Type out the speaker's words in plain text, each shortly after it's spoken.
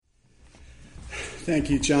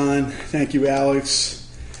Thank you, John. Thank you, Alex.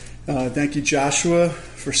 Thank you, Joshua,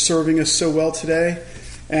 for serving us so well today.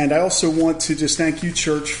 And I also want to just thank you,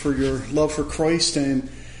 church, for your love for Christ and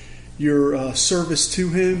your service to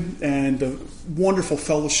him and the wonderful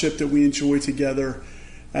fellowship that we enjoy together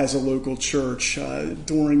as a local church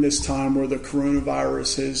during this time where the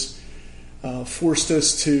coronavirus has forced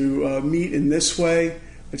us to meet in this way.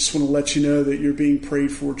 I just want to let you know that you're being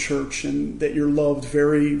prayed for, church, and that you're loved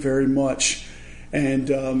very, very much. And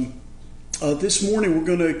this morning we're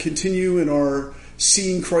going to continue in our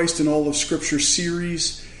Seeing Christ in All of Scripture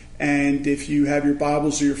series. And if you have your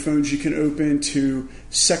Bibles or your phones, you can open to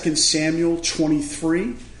 2 Samuel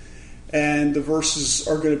 23. And the verses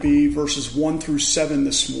are going to be verses 1 through 7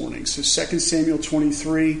 this morning. So 2 Samuel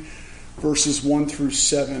 23, verses 1 through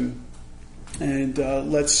 7. And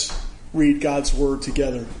let's read God's Word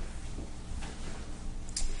together.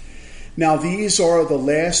 Now these are the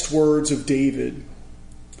last words of David,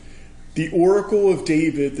 the oracle of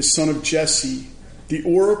David, the son of Jesse, the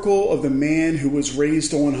oracle of the man who was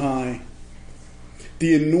raised on high,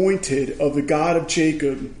 the anointed of the God of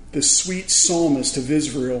Jacob, the sweet psalmist of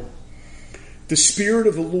Israel. The Spirit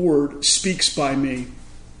of the Lord speaks by me.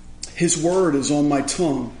 His word is on my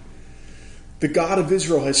tongue. The God of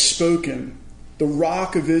Israel has spoken. The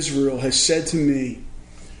Rock of Israel has said to me,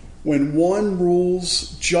 when one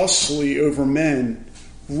rules justly over men,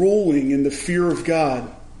 ruling in the fear of God,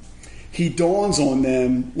 he dawns on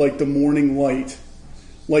them like the morning light,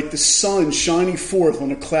 like the sun shining forth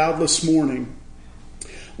on a cloudless morning,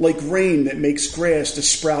 like rain that makes grass to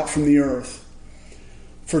sprout from the earth.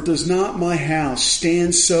 For does not my house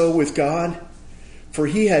stand so with God? For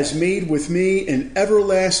he has made with me an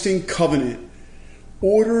everlasting covenant,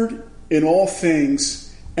 ordered in all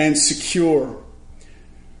things and secure.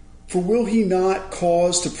 For will he not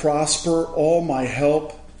cause to prosper all my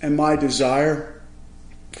help and my desire?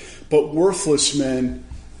 But worthless men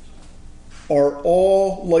are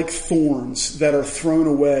all like thorns that are thrown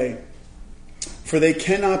away, for they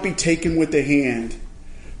cannot be taken with the hand.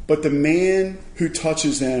 But the man who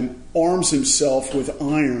touches them arms himself with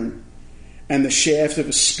iron and the shaft of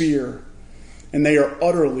a spear, and they are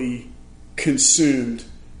utterly consumed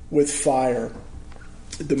with fire.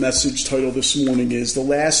 The message title this morning is The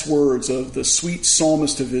Last Words of the Sweet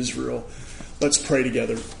Psalmist of Israel. Let's pray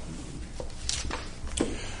together.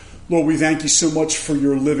 Lord, we thank you so much for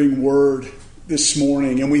your living word this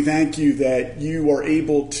morning, and we thank you that you are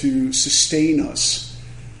able to sustain us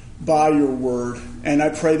by your word. And I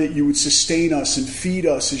pray that you would sustain us and feed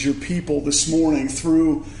us as your people this morning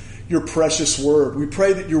through your precious word. We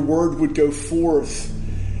pray that your word would go forth,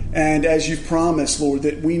 and as you've promised, Lord,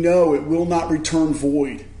 that we know it will not return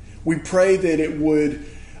void. We pray that it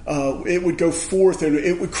would go forth and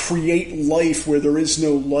it would create life where there is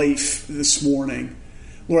no life this morning.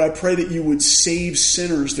 Lord, I pray that you would save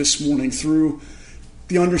sinners this morning through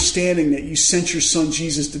the understanding that you sent your son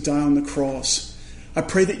Jesus to die on the cross. I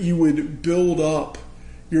pray that you would build up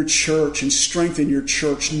your church and strengthen your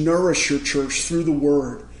church, nourish your church through the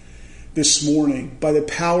word this morning. By the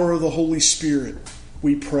power of the Holy Spirit,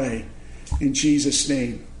 we pray. In Jesus'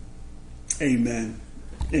 name, amen.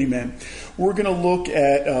 Amen. We're going to look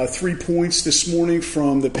at 3 points this morning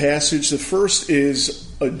from the passage. The first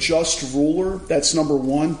is a just ruler. That's number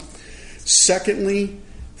one. Secondly,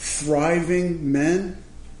 thriving men.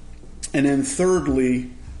 And then thirdly,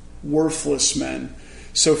 worthless men.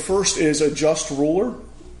 So first is a just ruler.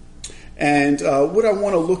 And what I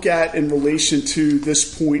want to look at in relation to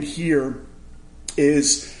this point here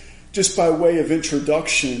is, just by way of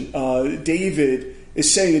introduction, David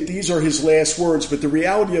is saying that these are his last words, but the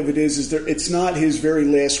reality of it is that it's not his very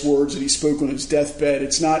last words that he spoke on his deathbed.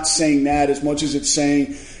 It's not saying that as much as it's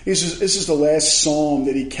saying this is the last psalm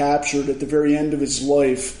that he captured at the very end of his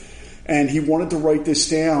life, and he wanted to write this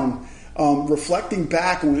down, reflecting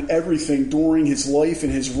back on everything during his life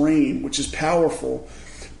and his reign, which is powerful,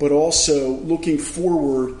 but also looking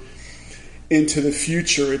forward into the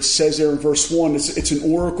future. It says there in verse 1, it's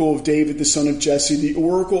an oracle of David, the son of Jesse, the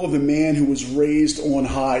oracle of the man who was raised on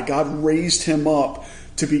high. God raised him up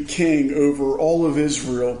to be king over all of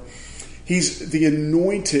Israel. He's the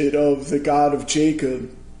anointed of the God of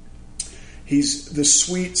Jacob. He's the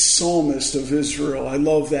sweet psalmist of Israel. I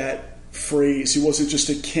love that phrase. He wasn't just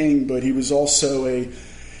a king, but he was also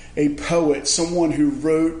a poet, someone who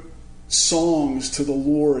wrote songs to the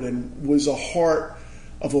Lord and was a heart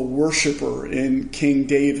of a worshiper in King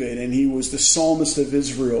David, and he was the psalmist of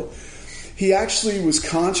Israel. He actually was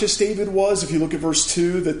conscious, David was, if you look at verse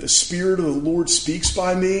 2, that the Spirit of the Lord speaks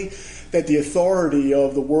by me, that the authority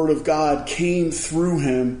of the Word of God came through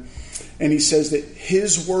him, And he says that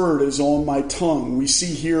his word is on my tongue. We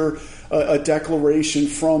see here a declaration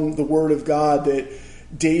from the word of God that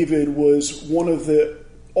David was one of the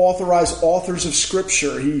authorized authors of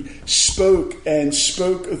Scripture. He spoke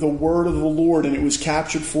the word of the Lord, and it was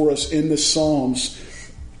captured for us in the Psalms.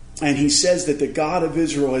 And he says that the God of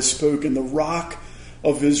Israel has spoken, the rock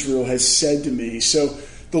of Israel has said to me. So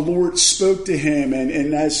the Lord spoke to him,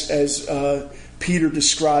 and as Peter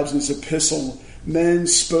describes in his epistle, men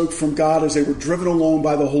spoke from God as they were driven along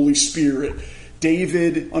by the Holy Spirit.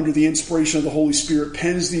 David, under the inspiration of the Holy Spirit,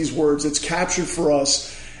 pens these words. It's captured for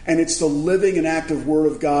us, and it's the living and active word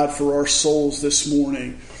of God for our souls this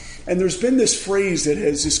morning. And there's been this phrase that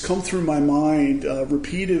has just come through my mind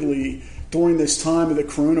repeatedly during this time of the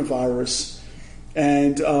coronavirus.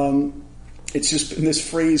 And it's just been this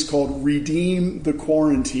phrase called redeem the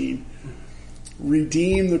quarantine.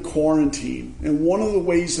 Redeem the quarantine. And one of the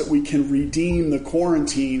ways that we can redeem the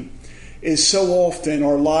quarantine is so often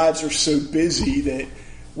our lives are so busy that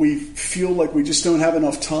we feel like we just don't have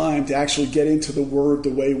enough time to actually get into the Word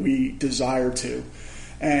the way we desire to.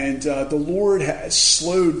 And the Lord has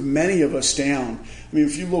slowed many of us down. I mean,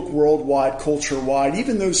 if you look worldwide, culture-wide,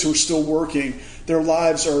 even those who are still working, their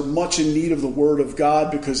lives are much in need of the Word of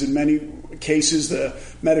God, because in many cases the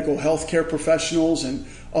medical health care professionals and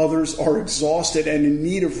others are exhausted and in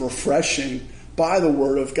need of refreshing by the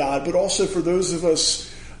Word of God. But also for those of us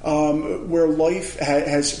where life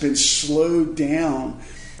has been slowed down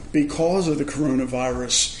because of the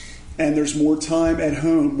coronavirus, and there's more time at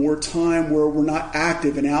home, more time where we're not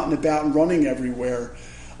active and out and about and running everywhere.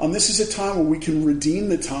 This is a time where we can redeem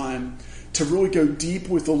the time to really go deep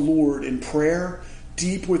with the Lord in prayer,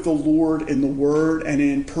 deep with the Lord in the Word, and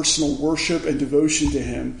in personal worship and devotion to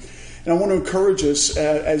Him. And I want to encourage us,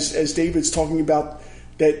 as David's talking about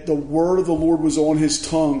that the word of the Lord was on his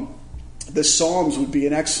tongue, the Psalms would be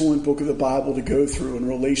an excellent book of the Bible to go through in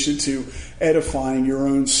relation to edifying your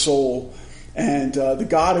own soul. And the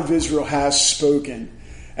God of Israel has spoken.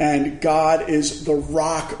 And God is the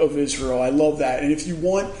rock of Israel. I love that. And if you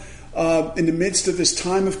want, in the midst of this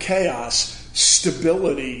time of chaos,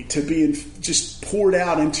 stability to be just poured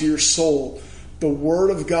out into your soul, the Word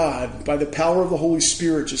of God, by the power of the Holy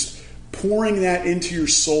Spirit, just pouring that into your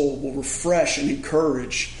soul will refresh and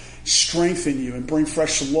encourage, strengthen you, and bring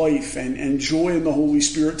fresh life and joy in the Holy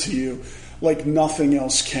Spirit to you like nothing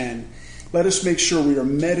else can. Let us make sure we are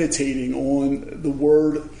meditating on the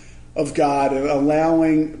Word of God and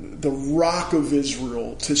allowing the rock of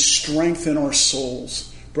Israel to strengthen our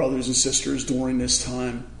souls, brothers and sisters, during this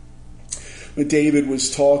time. When David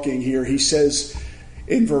was talking here, he says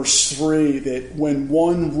in verse 3 that when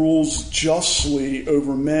one rules justly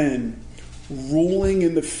over men, ruling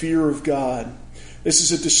in the fear of God. This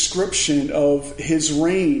is a description of his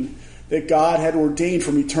reign that God had ordained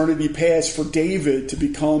from eternity past for David to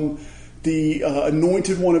become the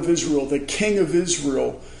anointed one of Israel, the king of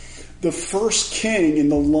Israel, the first king in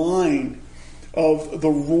the line of the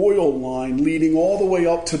royal line leading all the way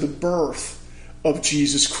up to the birth of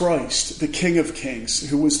Jesus Christ, the King of Kings,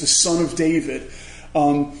 who was the son of David.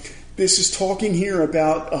 This is talking here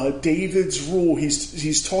about David's rule.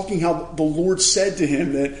 He's talking how the Lord said to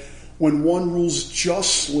him that when one rules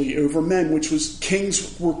justly over men, which was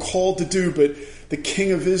kings were called to do, but the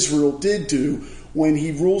King of Israel did do, when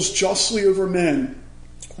he rules justly over men,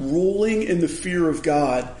 ruling in the fear of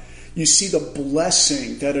God, you see the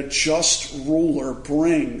blessing that a just ruler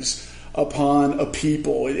brings upon a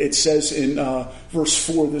people. It says in verse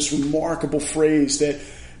 4, this remarkable phrase that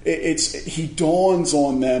he dawns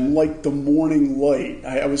on them like the morning light.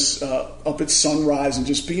 I was up at sunrise and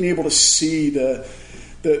just being able to see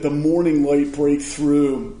the morning light break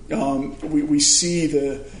through. We see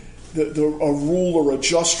a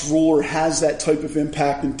just ruler has that type of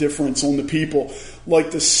impact and difference on the people, like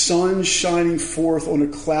the sun shining forth on a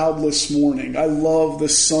cloudless morning. I love the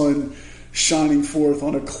sun shining forth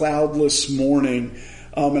on a cloudless morning.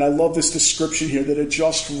 And I love this description here that a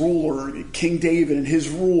just ruler, King David, and his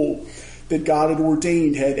rule that God had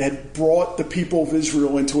ordained had brought the people of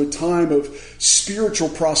Israel into a time of spiritual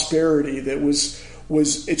prosperity that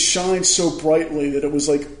it shined so brightly that it was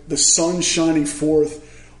like the sun shining forth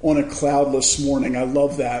on a cloudless morning. I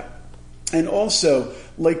love that. And also,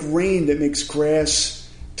 like rain that makes grass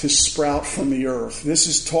to sprout from the earth. This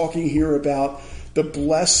is talking here about the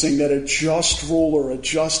blessing that a just ruler, a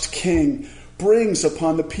just king, brings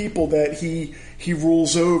upon the people that he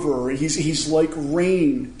rules over. He's like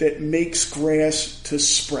rain that makes grass to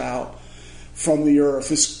sprout from the earth.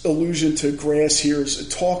 This allusion to grass here is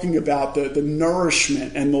talking about the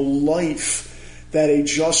nourishment and the life that a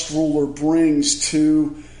just ruler brings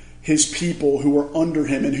to his people who are under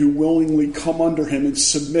him and who willingly come under him and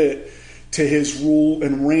submit to his rule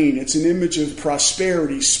and reign. It's an image of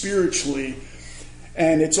prosperity spiritually,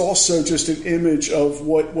 and it's also just an image of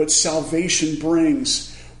what salvation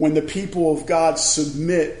brings when the people of God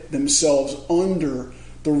submit themselves under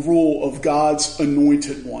the rule of God's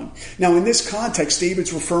anointed one. Now, in this context,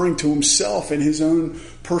 David's referring to himself and his own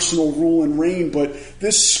personal rule and reign, but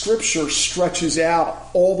this scripture stretches out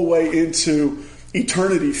all the way into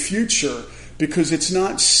eternity future, because it's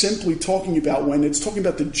not simply talking about when, it's talking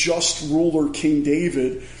about the just ruler King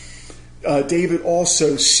David. David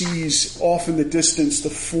also sees off in the distance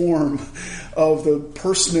the form of the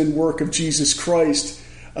person and work of Jesus Christ,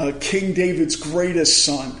 King David's greatest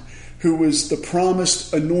son, who was the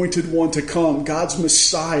promised anointed one to come, God's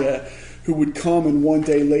Messiah, who would come and one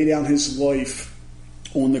day lay down his life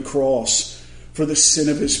on the cross for the sin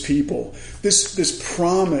of his people. This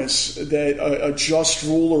promise that a just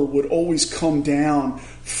ruler would always come down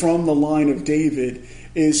from the line of David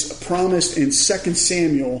is promised in 2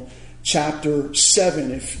 Samuel chapter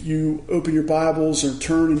 7. If you open your Bibles or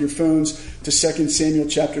turn in your phones to 2 Samuel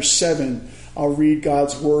chapter 7, I'll read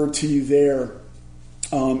God's word to you there.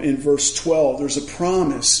 In verse 12, there's a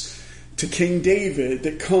promise to King David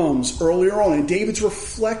that comes earlier on. And David's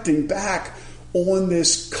reflecting back on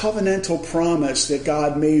this covenantal promise that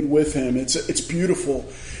God made with him. It's beautiful.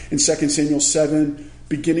 In 2 Samuel 7,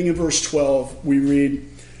 beginning in verse 12, we read,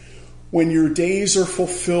 "When your days are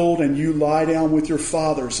fulfilled and you lie down with your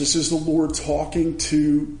fathers," this is the Lord talking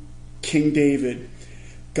to King David.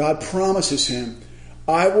 God promises him,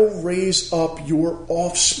 "I will raise up your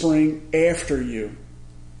offspring after you,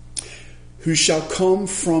 who shall come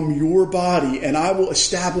from your body, and I will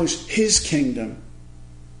establish his kingdom.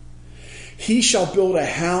 He shall build a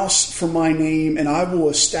house for my name, and I will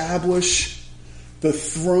establish the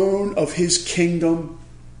throne of his kingdom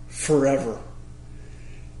forever."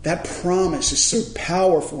 That promise is so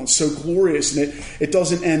powerful and so glorious, and it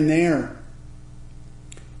doesn't end there.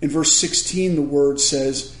 In verse 16, the word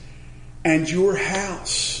says, "And your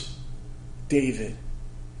house, David,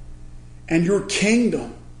 and your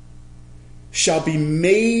kingdom shall be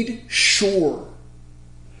made sure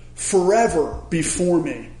forever before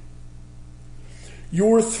me.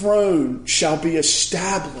 Your throne shall be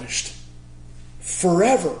established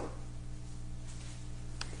forever."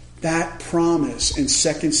 That promise in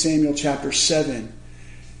 2 Samuel chapter 7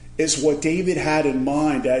 is what David had in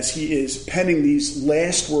mind as he is penning these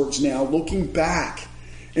last words now, looking back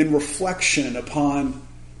in reflection upon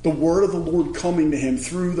the word of the Lord coming to him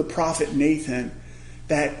through the prophet Nathan,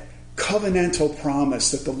 that covenantal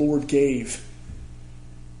promise that the Lord gave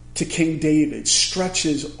to King David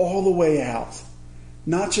stretches all the way out,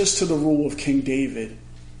 not just to the rule of King David,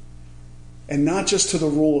 and not just to the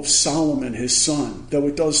rule of Solomon, his son, though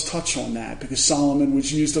it does touch on that, because Solomon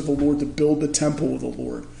was used of the Lord to build the temple of the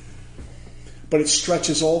Lord. But it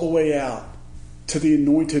stretches all the way out to the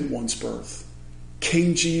anointed one's birth,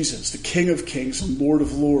 King Jesus, the King of kings and Lord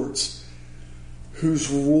of lords, whose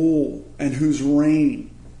rule and whose reign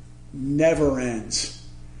never ends.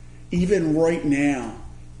 Even right now,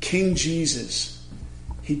 King Jesus,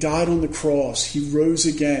 he died on the cross, he rose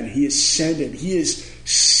again, he ascended, he is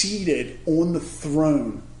seated on the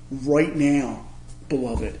throne right now,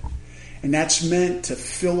 beloved. And that's meant to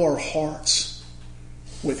fill our hearts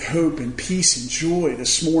with hope and peace and joy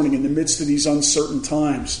this morning in the midst of these uncertain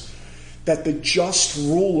times, that the just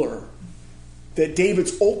ruler that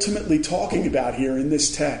David's ultimately talking about here in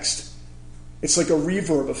this text, it's like a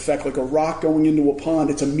reverb effect, like a rock going into a pond.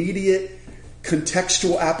 It's immediate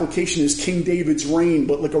contextual application is King David's reign,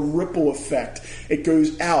 but like a ripple effect. It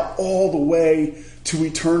goes out all the way to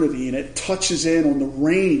eternity, and it touches in on the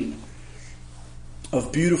reign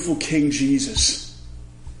of beautiful King Jesus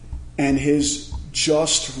and his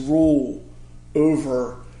just rule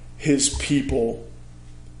over his people,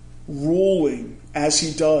 ruling as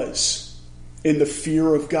he does in the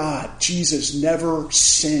fear of God. Jesus never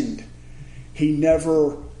sinned. He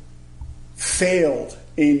never failed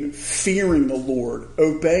in fearing the Lord,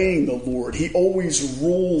 obeying the Lord. He always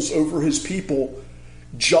rules over his people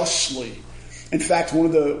justly. In fact, one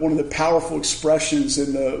of the powerful expressions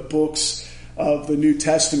in the books of the New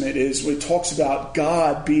Testament is when it talks about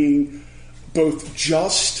God being both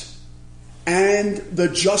just and the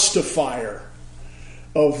justifier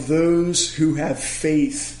of those who have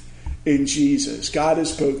faith in Jesus. God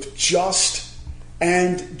is both just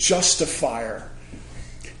and justifier.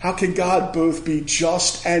 How can God both be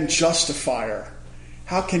just and justifier?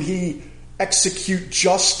 How can he execute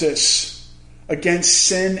justice against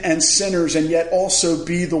sin and sinners and yet also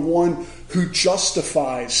be the one who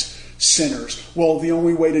justifies sinners. Well, the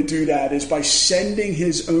only way to do that is by sending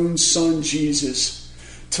his own son, Jesus,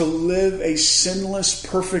 to live a sinless,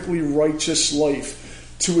 perfectly righteous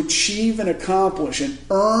life, to achieve and accomplish an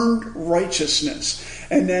earned righteousness.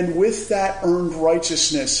 And then with that earned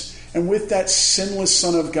righteousness and with that sinless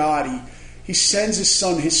Son of God, he sends his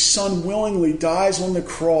son. His son willingly dies on the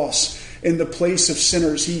cross in the place of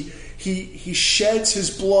sinners. He sheds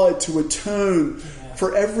his blood to atone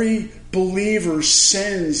for every believer's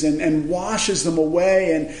sins and washes them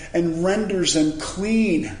away and renders them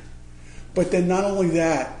clean. But then not only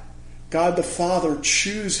that, God the Father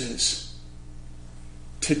chooses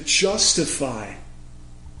to justify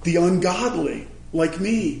the ungodly, like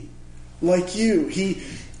me, like you. He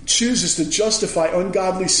chooses to justify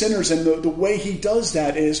ungodly sinners, and the way he does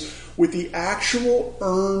that is with the actual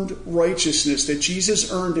earned righteousness that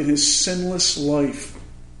Jesus earned in his sinless life.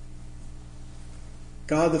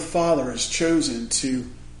 God the Father has chosen to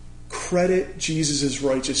credit Jesus'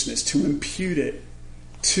 righteousness, to impute it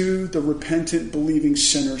to the repentant, believing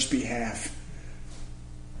sinner's behalf.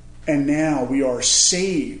 And now we are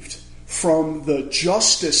saved from the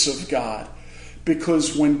justice of God,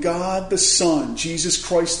 because when God the Son, Jesus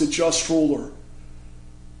Christ the just ruler,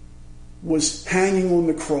 was hanging on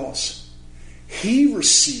the cross, he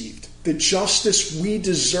received the justice we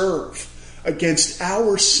deserve against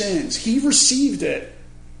our sins. He received it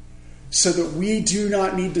so that we do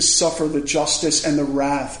not need to suffer the justice and the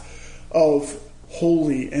wrath of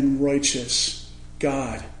holy and righteous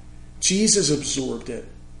God. Jesus absorbed it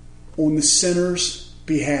on the sinner's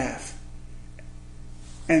behalf.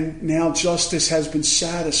 And now justice has been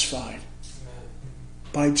satisfied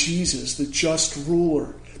by Jesus, the just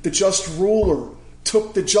ruler. The just ruler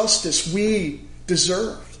took the justice we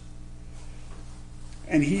deserved.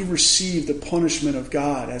 And he received the punishment of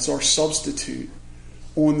God as our substitute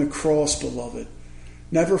on the cross, beloved.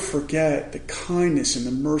 Never forget the kindness and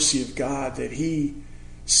the mercy of God, that he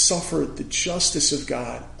suffered the justice of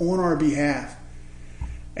God on our behalf.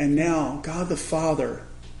 And now God the Father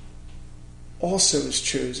also has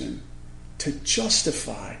chosen to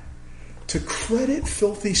justify, to credit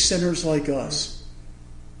filthy sinners like us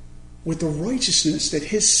with the righteousness that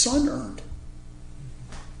his Son earned,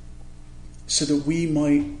 so that we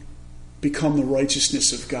might become the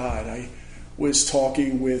righteousness of God. I was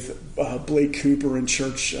talking with Blake Cooper in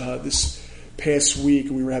church this past week,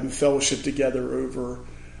 and we were having fellowship together over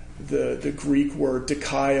the Greek word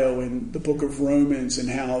dikaio in the book of Romans, and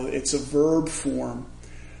how it's a verb form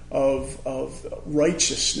of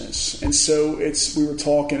righteousness. And so we were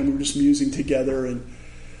talking and we were just musing together, and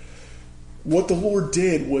what the Lord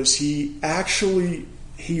did was he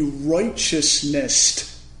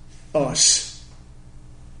righteousnessed us.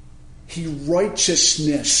 He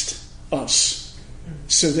righteousnessed us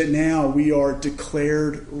so that now we are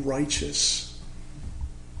declared righteous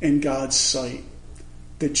in God's sight.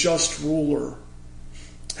 The just ruler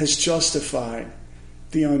has justified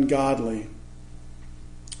the ungodly.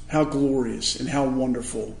 How glorious and how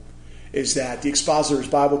wonderful is that? The Expositor's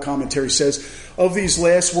Bible Commentary says, of these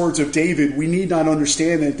last words of David, we need not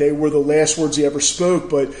understand that they were the last words he ever spoke,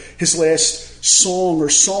 but his last song or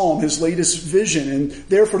psalm, his latest vision. And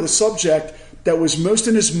therefore the subject that was most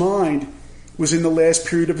in his mind was in the last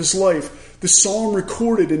period of his life. The psalm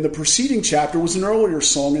recorded in the preceding chapter was an earlier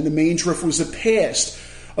song, and the main drift was the past.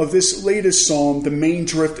 Of this latest psalm, the main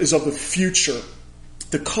drift is of the future.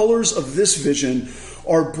 The colors of this vision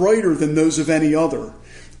are brighter than those of any other.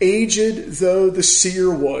 Aged though the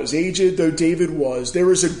seer was, aged though David was,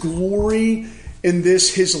 there is a glory in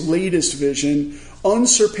this his latest vision,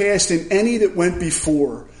 unsurpassed in any that went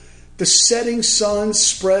before. The setting sun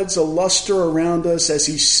spreads a luster around us as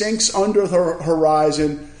he sinks under the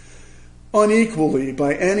horizon. Unequally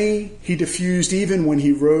by any he diffused, even when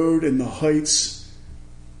he rode in the heights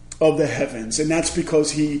of the heavens. And that's because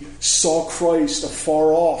he saw Christ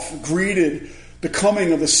afar off, greeted the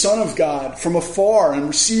coming of the Son of God from afar, and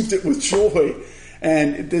received it with joy.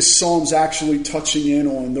 And this psalm's actually touching in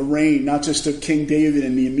on the reign, not just of King David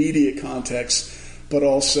in the immediate context, but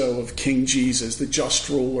also of King Jesus, the just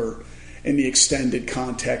ruler, in the extended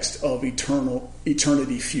context of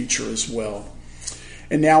eternity future as well.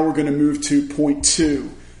 And now we're going to move to point 2,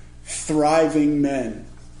 thriving men.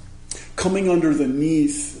 Coming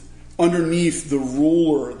underneath the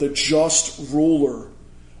ruler, the just ruler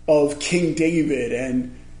of King David,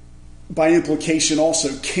 and by implication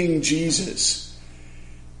also King Jesus,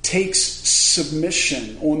 takes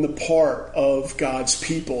submission on the part of God's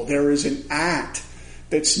people. There is an act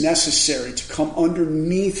that's necessary to come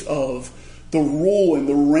underneath of the rule and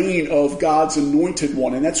the reign of God's anointed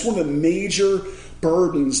one. And that's one of the major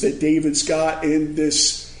burdens that David's got in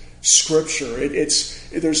this Scripture.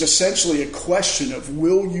 There's essentially a question of,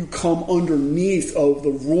 will you come underneath of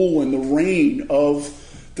the rule and the reign of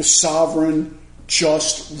the sovereign,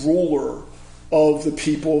 just ruler of the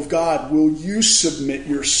people of God? Will you submit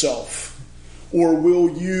yourself? Or will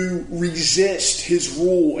you resist his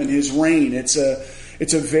rule and his reign? It's a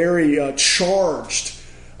very charged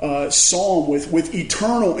psalm with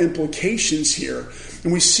eternal implications here.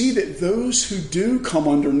 And we see that those who do come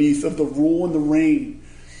underneath of the rule and the reign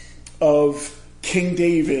of King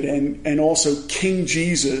David and also King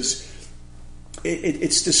Jesus,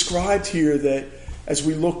 it's described here that, as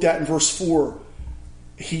we looked at in verse 4,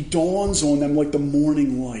 he dawns on them like the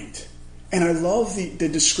morning light. And I love the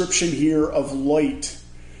description here of light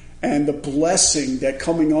and the blessing that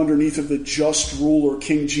coming underneath of the just ruler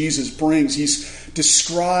King Jesus brings. He's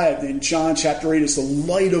described in John chapter 8 as the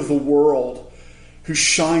light of the world, who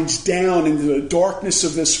shines down into the darkness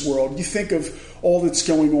of this world. You think of all that's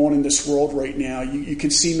going on in this world right now. You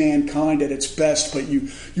can see mankind at its best, but you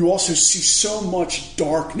also see so much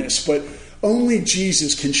darkness. But only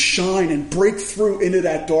Jesus can shine and break through into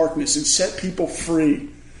that darkness and set people free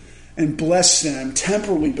and bless them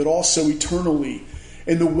temporally, but also eternally,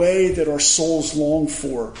 in the way that our souls long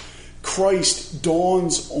for. Christ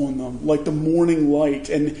dawns on them like the morning light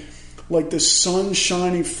and like the sun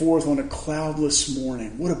shining forth on a cloudless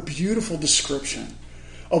morning. What a beautiful description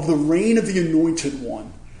of the reign of the Anointed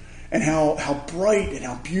One, and how bright and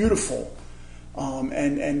how beautiful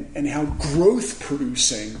and how growth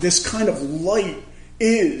producing this kind of light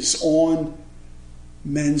is on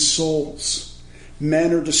men's souls.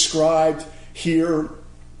 Men are described here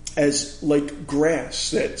as like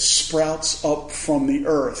grass that sprouts up from the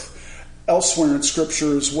earth. Elsewhere in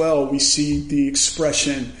Scripture as well, we see the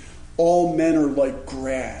expression, all men are like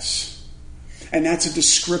grass. And that's a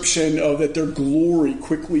description of that their glory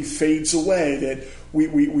quickly fades away, that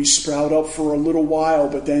we sprout up for a little while,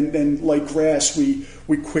 but then like grass,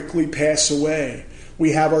 we quickly pass away.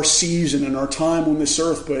 We have our season and our time on this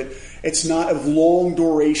earth, but it's not of long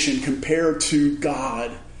duration compared to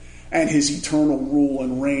God and his eternal rule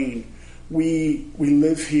and reign. We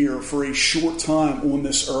live here for a short time on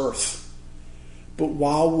this earth. But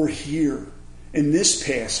while we're here, in this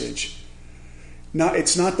passage,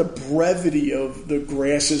 it's not the brevity of the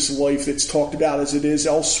grass's life that's talked about as it is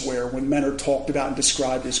elsewhere when men are talked about and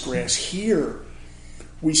described as grass. Here,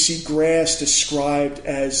 we see grass described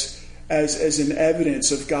as an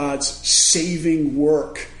evidence of God's saving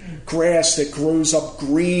work. Grass that grows up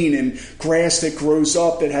green and grass that grows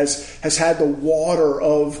up that has had the water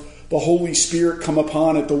of the Holy Spirit come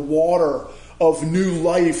upon it, the water of new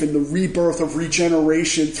life and the rebirth of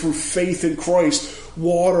regeneration through faith in Christ.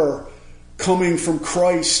 Water coming from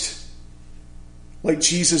Christ, like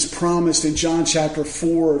Jesus promised in John chapter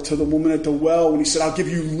 4 to the woman at the well when he said, I'll give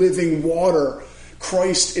you living water.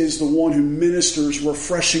 Christ is the one who ministers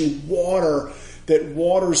refreshing water that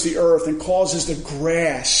waters the earth and causes the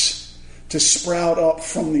grass to sprout up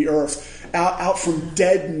from the earth. Out from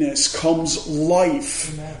deadness comes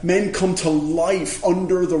life. Amen. Men come to life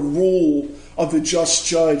under the rule of the just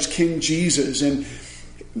judge, King Jesus. And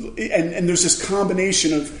there's this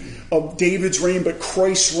combination of David's reign, but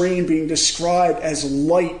Christ's reign being described as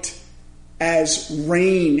light, as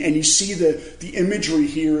rain. And you see the imagery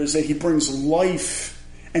here is that he brings life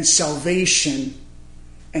and salvation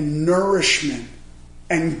and nourishment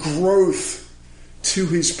and growth to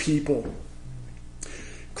his people.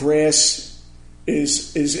 Grass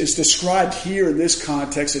is described here in this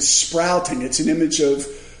context as sprouting. It's an image of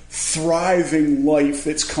thriving life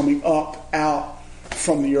that's coming up out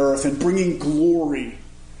from the earth and bringing glory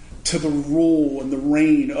to the rule and the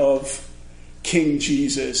reign of King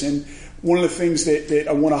Jesus. And one of the things that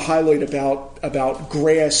I want to highlight about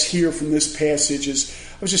grass here from this passage is,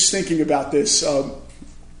 I was just thinking about this.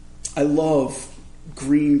 I love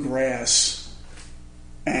green grass,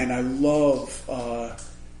 and I love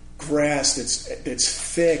grass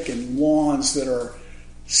that's thick and lawns that are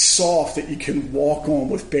soft that you can walk on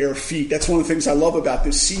with bare feet. That's one of the things I love about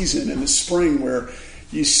this season in the spring, where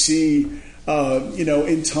you see,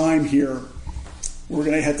 in time here, we're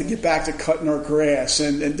going to have to get back to cutting our grass,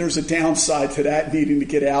 and there's a downside to that, needing to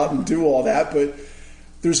get out and do all that. But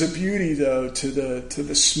there's a beauty, though, to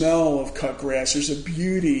the smell of cut grass. There's a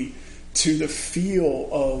beauty to the feel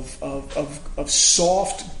of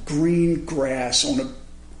soft green grass on a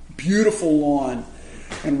beautiful lawn,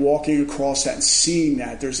 and walking across that and seeing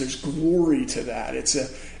that. There's glory to that. It's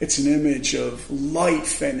an image of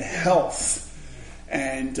life and health.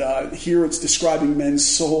 And here it's describing men's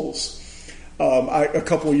souls. A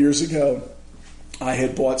couple of years ago, I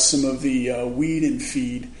had bought some of the weed and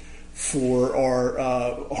feed for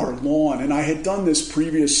our lawn. And I had done this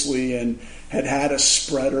previously and had a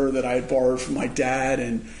spreader that I had borrowed from my dad,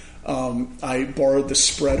 and I borrowed the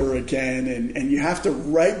spreader again. And you have to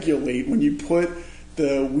regulate when you put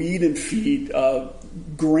the weed and feed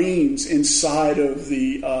grains inside of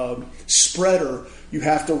the spreader. You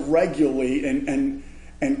have to regulate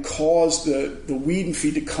and cause the weed and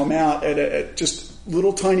feed to come out at just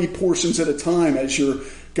little tiny portions at a time as you're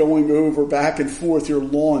going over back and forth your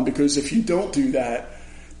lawn, because if you don't do that,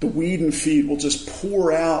 the weed and feed will just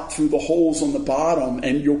pour out through the holes on the bottom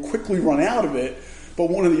and you'll quickly run out of it. But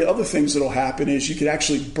one of the other things that'll happen is you could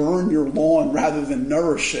actually burn your lawn rather than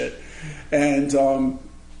nourish it. And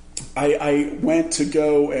I went to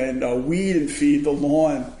go and weed and feed the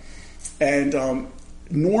lawn, and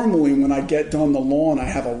normally when I get done the lawn, I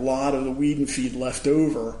have a lot of the weed and feed left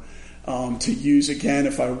over to use again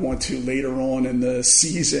if I want to later on in the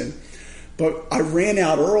season. But I ran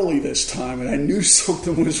out early this time, and I knew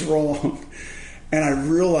something was wrong. And I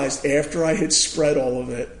realized after I had spread all of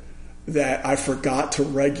it that I forgot to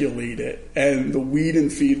regulate it. And the weed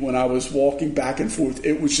and feed, when I was walking back and forth,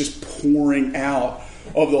 it was just pouring out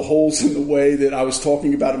of the holes in the way that I was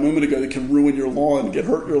talking about a moment ago that can ruin your lawn, can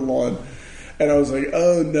hurt your lawn. And I was like,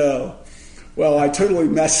 oh no. Well, I totally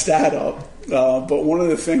messed that up. But one of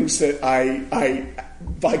the things that I,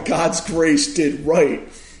 by God's grace, did right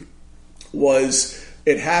was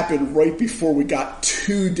it happened right before we got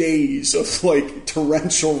 2 days of like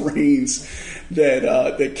torrential rains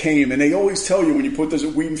that came. And they always tell you when you put this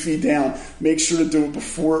weed and feed down, make sure to do it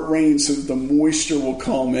before it rains so that the moisture will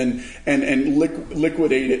come and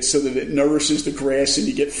liquidate it so that it nourishes the grass and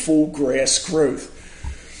you get full grass growth.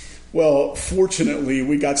 Well, fortunately,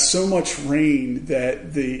 we got so much rain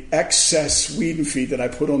that the excess weed and feed that I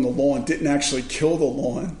put on the lawn didn't actually kill the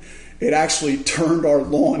lawn. It actually turned our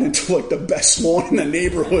lawn into like the best lawn in the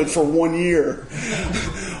neighborhood for 1 year.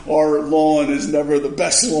 Our lawn is never the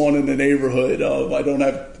best lawn in the neighborhood. I don't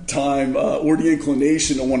have time or the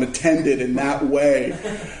inclination to want to tend it in that way.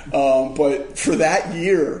 But for that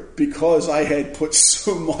year, because I had put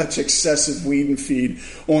so much excessive weed and feed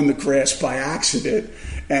on the grass by accident,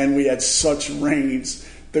 and we had such rains,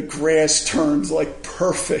 the grass turned like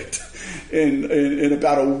perfect in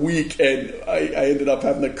about a week, and I ended up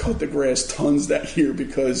having to cut the grass tons that year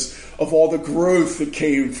because of all the growth that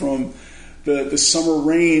came from the summer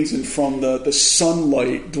rains and from the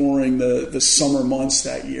sunlight during the summer months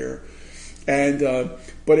that year. And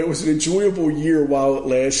but it was an enjoyable year while it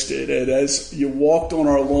lasted. And as you walked on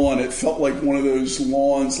our lawn, it felt like one of those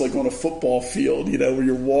lawns like on a football field, where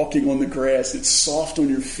you're walking on the grass. It's soft on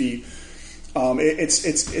your feet.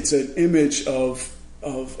 It's an image of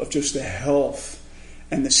just the health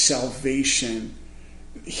and the salvation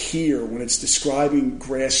here when it's describing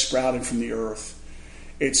grass sprouting from the earth.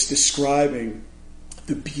 It's describing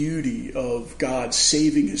the beauty of God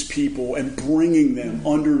saving his people and bringing them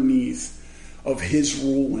underneath of his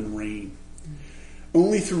rule and reign.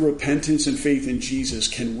 Only through repentance and faith in Jesus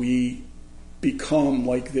can we become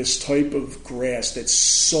like this type of grass that's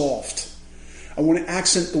soft. I want to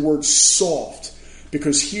accent the word soft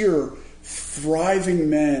because here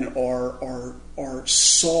thriving men are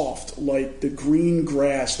soft like the green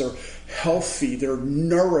grass. They're healthy, they're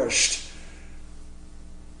nourished,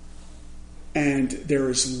 and there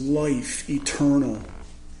is life eternal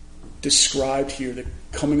described here that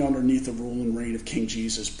coming underneath the rule and reign of King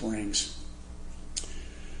Jesus brings.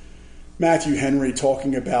 Matthew Henry,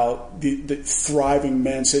 talking about the thriving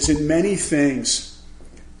men, says, in many things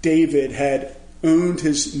David had owned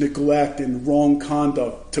his neglect and wrong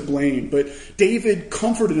conduct to blame, but David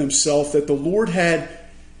comforted himself that the Lord had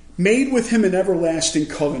made with him an everlasting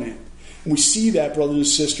covenant. And we see that, brothers and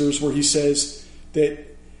sisters, where he says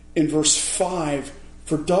that in verse 5,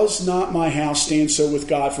 for does not my house stand so with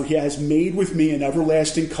God? For he has made with me an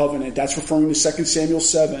everlasting covenant. That's referring to 2 Samuel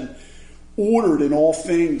 7. Ordered in all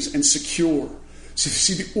things and secure. So you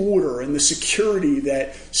see the order and the security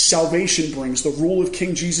that salvation brings, the rule of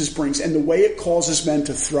King Jesus brings, and the way it causes men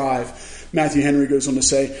to thrive. Matthew Henry goes on to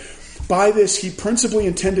say, by this he principally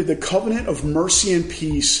intended the covenant of mercy and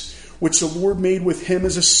peace, which the Lord made with him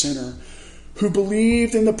as a sinner, who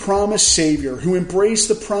believed in the promised Savior, who embraced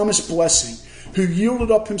the promised blessing, who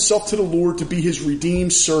yielded up himself to the Lord to be his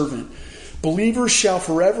redeemed servant. Believers shall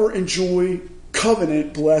forever enjoy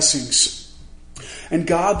covenant blessings. And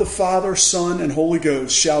God the Father, Son, and Holy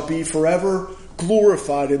Ghost shall be forever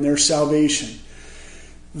glorified in their salvation.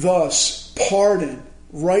 Thus, pardon,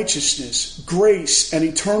 righteousness, grace, and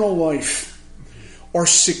eternal life are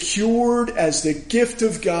secured as the gift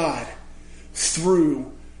of God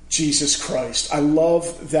through Jesus Christ. I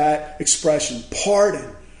love that expression.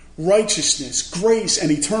 Pardon, righteousness, grace,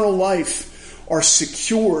 and eternal life are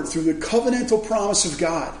secured through the covenantal promise of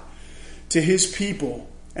God to his people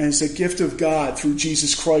and as a gift of God through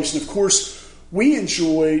Jesus Christ. And of course, we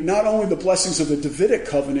enjoy not only the blessings of the Davidic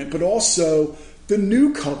covenant, but also the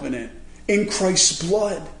new covenant in Christ's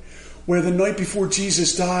blood, where the night before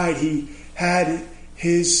Jesus died, he had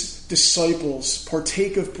his disciples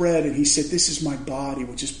partake of bread, and he said, "This is my body,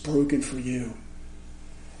 which is broken for you.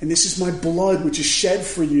 And this is my blood, which is shed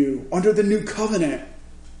for you under the new covenant."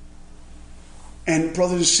 And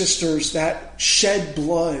brothers and sisters, that shed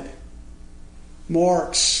blood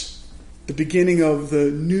marks the beginning of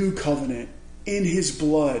the new covenant in his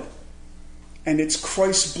blood. And it's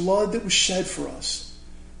Christ's blood that was shed for us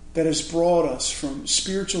that has brought us from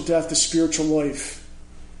spiritual death to spiritual life,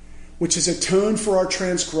 which has atoned for our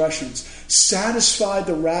transgressions, satisfied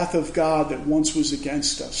the wrath of God that once was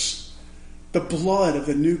against us. The blood of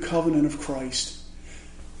the new covenant of Christ.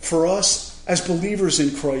 For us as believers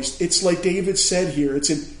in Christ, it's like David said here, it's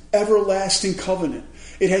an everlasting covenant.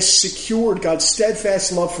 It has secured God's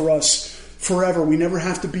steadfast love for us forever. We never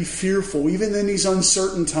have to be fearful, even in these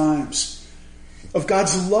uncertain times, of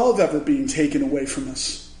God's love ever being taken away from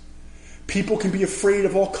us. People can be afraid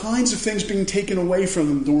of all kinds of things being taken away from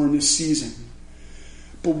them during this season.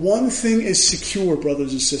 But one thing is secure,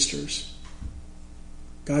 brothers and sisters.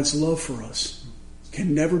 God's love for us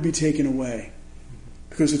can never be taken away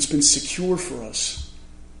because it's been secured for us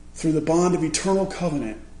through the bond of eternal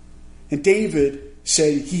covenant. And David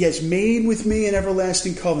said, "He has made with me an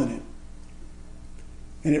everlasting covenant."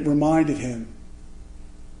 And it reminded him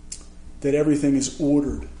that everything is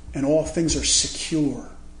ordered and all things are secure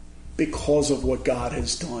because of what God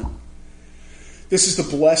has done. This is the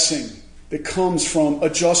blessing that comes from a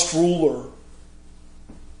just ruler,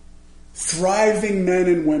 thriving men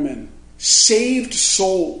and women, saved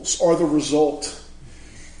souls are the result.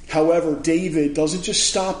 However, David doesn't just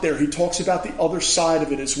stop there. He talks about the other side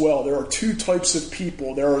of it as well. There are two types of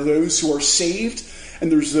people. There are those who are saved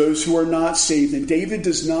and there's those who are not saved. And David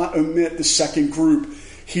does not omit the second group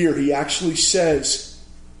here. He actually says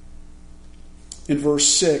in verse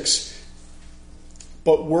 6,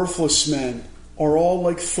 "But worthless men are all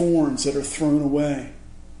like thorns that are thrown away,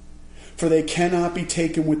 for they cannot be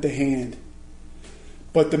taken with the hand.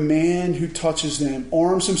 But the man who touches them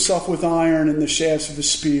arms himself with iron and the shafts of a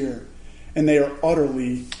spear, and they are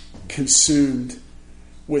utterly consumed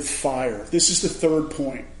with fire." This is the third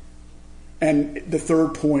point. And the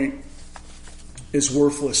third point is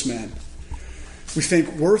worthless men. We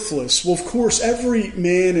think worthless. Well, of course, every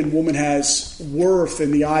man and woman has worth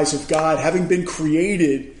in the eyes of God. Having been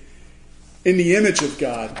created in the image of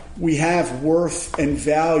God, we have worth and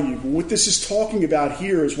value. But what this is talking about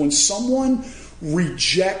here is when someone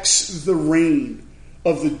rejects the reign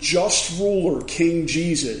of the just ruler, King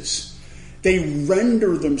Jesus, they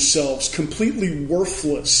render themselves completely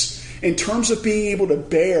worthless in terms of being able to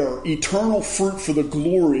bear eternal fruit for the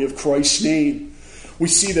glory of Christ's name. We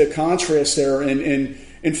see the contrast there in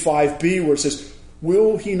 5b where it says,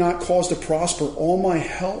 "Will he not cause to prosper all my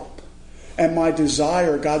help and my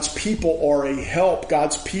desire?" God's people are a help.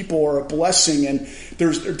 God's people are a blessing. And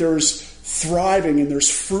there's thriving and there's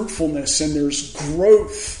fruitfulness and there's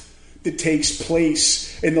growth that takes place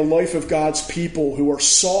in the life of God's people who are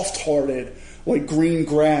soft-hearted like green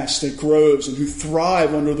grass that grows and who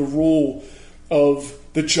thrive under the rule of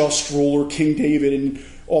the just ruler, King David, and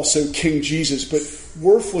also King Jesus. But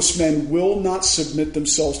worthless men will not submit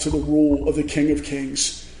themselves to the rule of the King of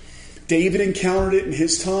Kings. David encountered it in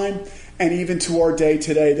his time, and even to our day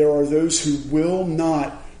today, there are those who will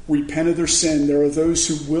not repent of their sin. There are those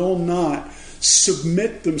who will not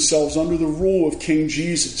submit themselves under the rule of King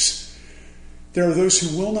Jesus. There are those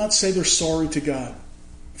who will not say they're sorry to God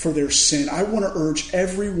for their sin. I want to urge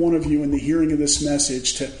every one of you in the hearing of this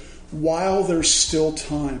message to, while there's still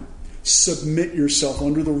time, submit yourself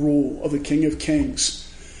under the rule of the King of Kings.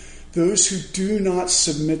 Those who do not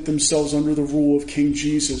submit themselves under the rule of King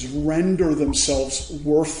Jesus render themselves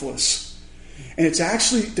worthless. And it's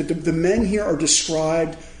actually, the men here are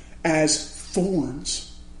described as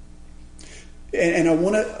thorns. And I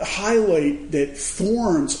want to highlight that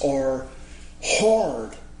thorns are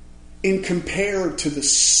hard in compared to the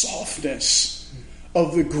softness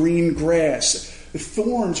of the green grass. The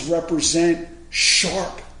thorns represent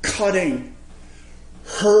sharp, cutting,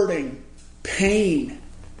 hurting, pain,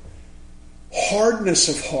 hardness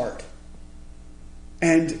of heart,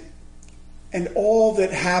 and all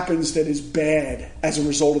that happens that is bad as a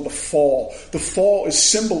result of the fall. The fall is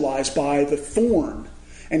symbolized by the thorn.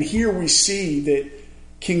 And here we see that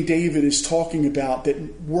King David is talking about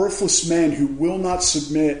that worthless men who will not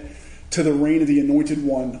submit to the reign of the Anointed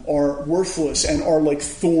One are worthless and are like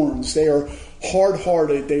thorns. They are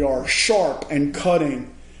hard-hearted. They are sharp and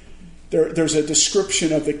cutting. There's a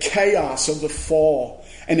description of the chaos of the fall,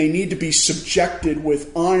 and they need to be subjected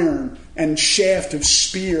with iron and shaft of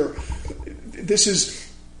spear. This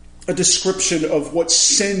is a description of what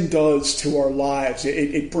sin does to our lives.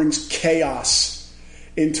 It brings chaos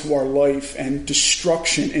into our life and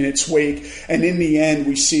destruction in its wake. And in the end,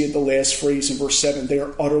 we see in the last phrase in verse 7, they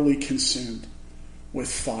are utterly consumed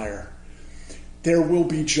with fire. There will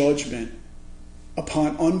be judgment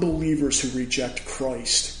upon unbelievers who reject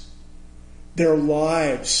Christ. Their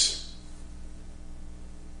lives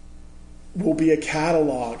will be a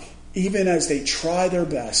catalog, even as they try their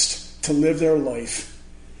best to live their life.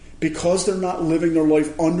 Because they're not living their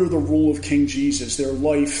life under the rule of King Jesus, their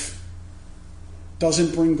life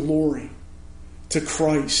doesn't bring glory to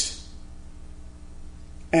Christ.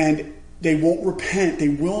 And they won't repent. They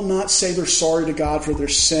will not say they're sorry to God for their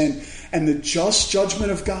sin. And the just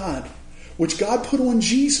judgment of God, which God put on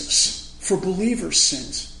Jesus for believers'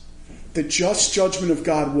 sins, the just judgment of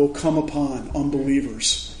God will come upon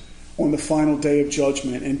unbelievers on the final day of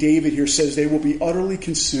judgment. And David here says they will be utterly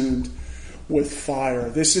consumed with fire.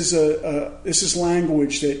 This is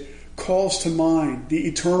language that calls to mind the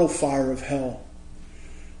eternal fire of hell,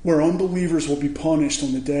 where unbelievers will be punished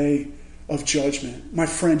on the day of judgment. My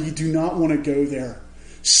friend, you do not want to go there.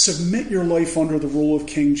 Submit your life under the rule of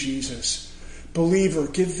King Jesus. Believer,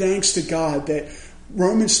 give thanks to God that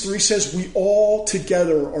Romans 3 says we all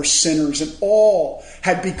together are sinners and all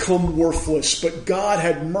had become worthless, but God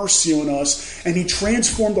had mercy on us and He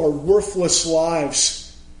transformed our worthless lives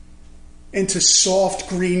into soft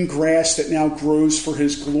green grass that now grows for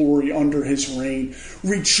His glory under His reign.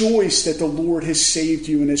 Rejoice that the Lord has saved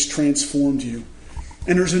you and has transformed you.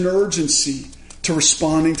 And there's an urgency to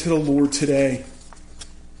responding to the Lord today.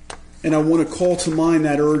 And I want to call to mind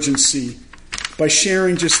that urgency by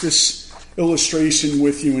sharing just this illustration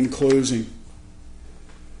with you in closing.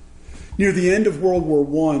 Near the end of World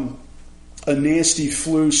War I, a nasty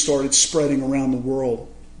flu started spreading around the world.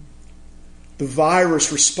 The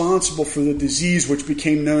virus responsible for the disease, which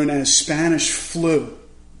became known as Spanish flu,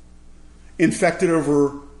 infected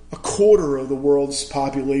over a quarter of the world's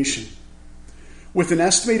population. With an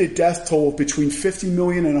estimated death toll of between 50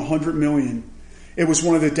 million and 100 million, it was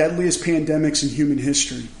one of the deadliest pandemics in human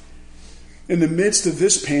history. In the midst of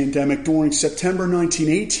this pandemic, during September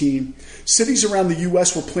 1918, cities around the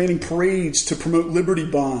U.S. were planning parades to promote Liberty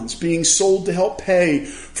Bonds being sold to help pay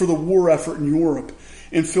for the war effort in Europe.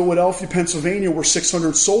 In Philadelphia, Pennsylvania, where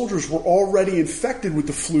 600 soldiers were already infected with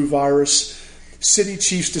the flu virus, city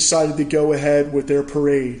chiefs decided to go ahead with their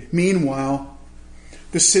parade. Meanwhile,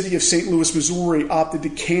 the city of St. Louis, Missouri, opted to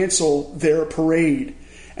cancel their parade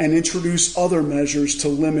and introduce other measures to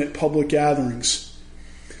limit public gatherings.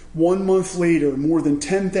 1 month later, more than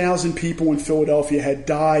 10,000 people in Philadelphia had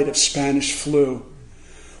died of Spanish flu,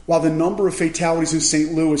 while the number of fatalities in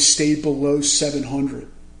St. Louis stayed below 700.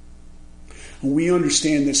 And we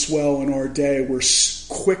understand this well in our day, where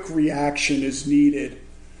quick reaction is needed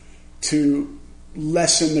to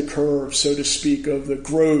lessen the curve, so to speak, of the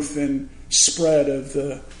growth and spread of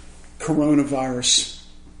the coronavirus.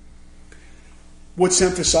 What's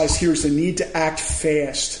emphasized here is the need to act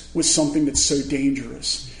fast with something that's so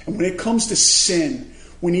dangerous. And when it comes to sin,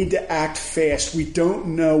 we need to act fast. We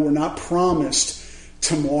don't know, we're not promised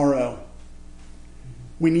tomorrow.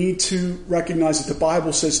 We need to recognize that the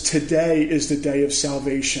Bible says today is the day of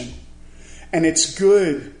salvation. And it's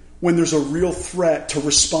good when there's a real threat to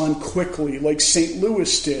respond quickly, like St.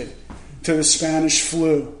 Louis did to the Spanish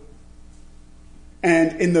flu.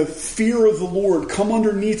 And in the fear of the Lord, come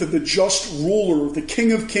underneath of the just ruler, the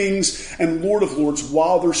King of Kings and Lord of Lords,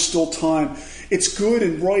 while there's still time. It's good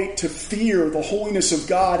and right to fear the holiness of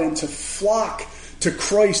God and to flock to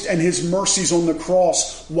Christ and His mercies on the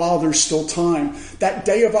cross while there's still time. That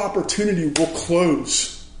day of opportunity will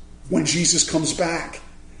close when Jesus comes back,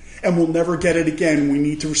 and we'll never get it again. We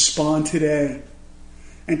need to respond today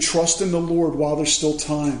and trust in the Lord while there's still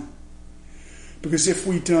time. Because if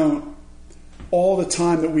we don't, all the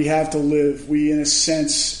time that we have to live, we, in a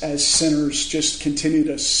sense, as sinners, just continue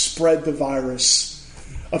to spread the virus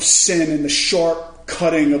of sin and the sharp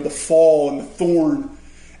cutting of the fall and the thorn,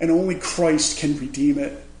 and only Christ can redeem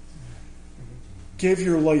it. Give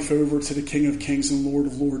your life over to the King of Kings and Lord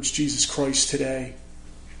of Lords, Jesus Christ, today,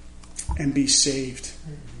 and be saved.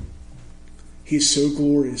 He's so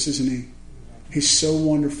glorious, isn't He? He's so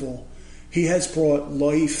wonderful. He has brought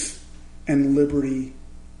life and liberty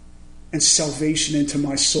and salvation into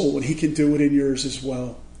my soul, and He can do it in yours as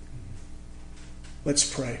well. Let's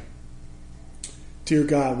pray. Dear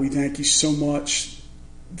God, we thank you so much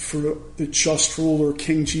for the just ruler,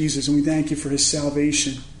 King Jesus, and we thank you for his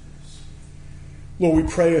salvation. Lord, we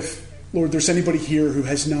pray if, Lord, there's anybody here who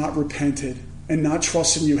has not repented and not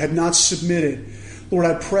trusted in you, have not submitted, Lord,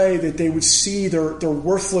 I pray that they would see their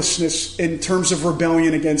worthlessness in terms of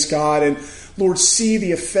rebellion against God, and Lord, see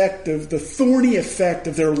the thorny effect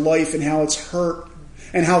of their life and how it's hurt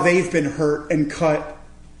and how they've been hurt and cut.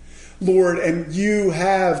 Lord, and you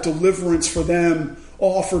have deliverance for them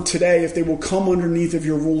offered today if they will come underneath of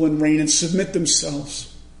your rule and reign and submit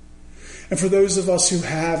themselves. And for those of us who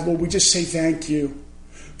have, Lord, we just say thank you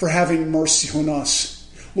for having mercy on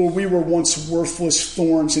us. Lord, we were once worthless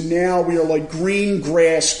thorns, and now we are like green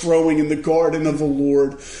grass growing in the garden of the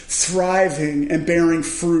Lord, thriving and bearing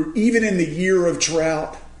fruit. Even in the year of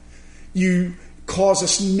drought, you cause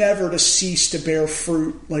us never to cease to bear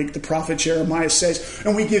fruit, like the prophet Jeremiah says,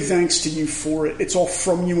 and we give thanks to you for it. It's all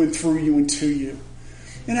from you and through you and to you.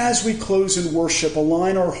 And as we close in worship,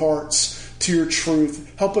 align our hearts to your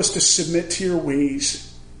truth. Help us to submit to your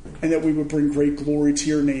ways, and that we would bring great glory to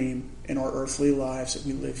your name in our earthly lives that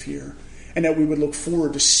we live here. And that we would look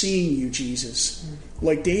forward to seeing you, Jesus,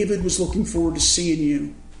 like David was looking forward to seeing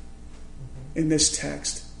you in this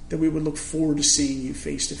text, that we would look forward to seeing you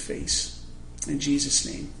face to face. In Jesus'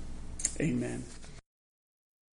 name, amen.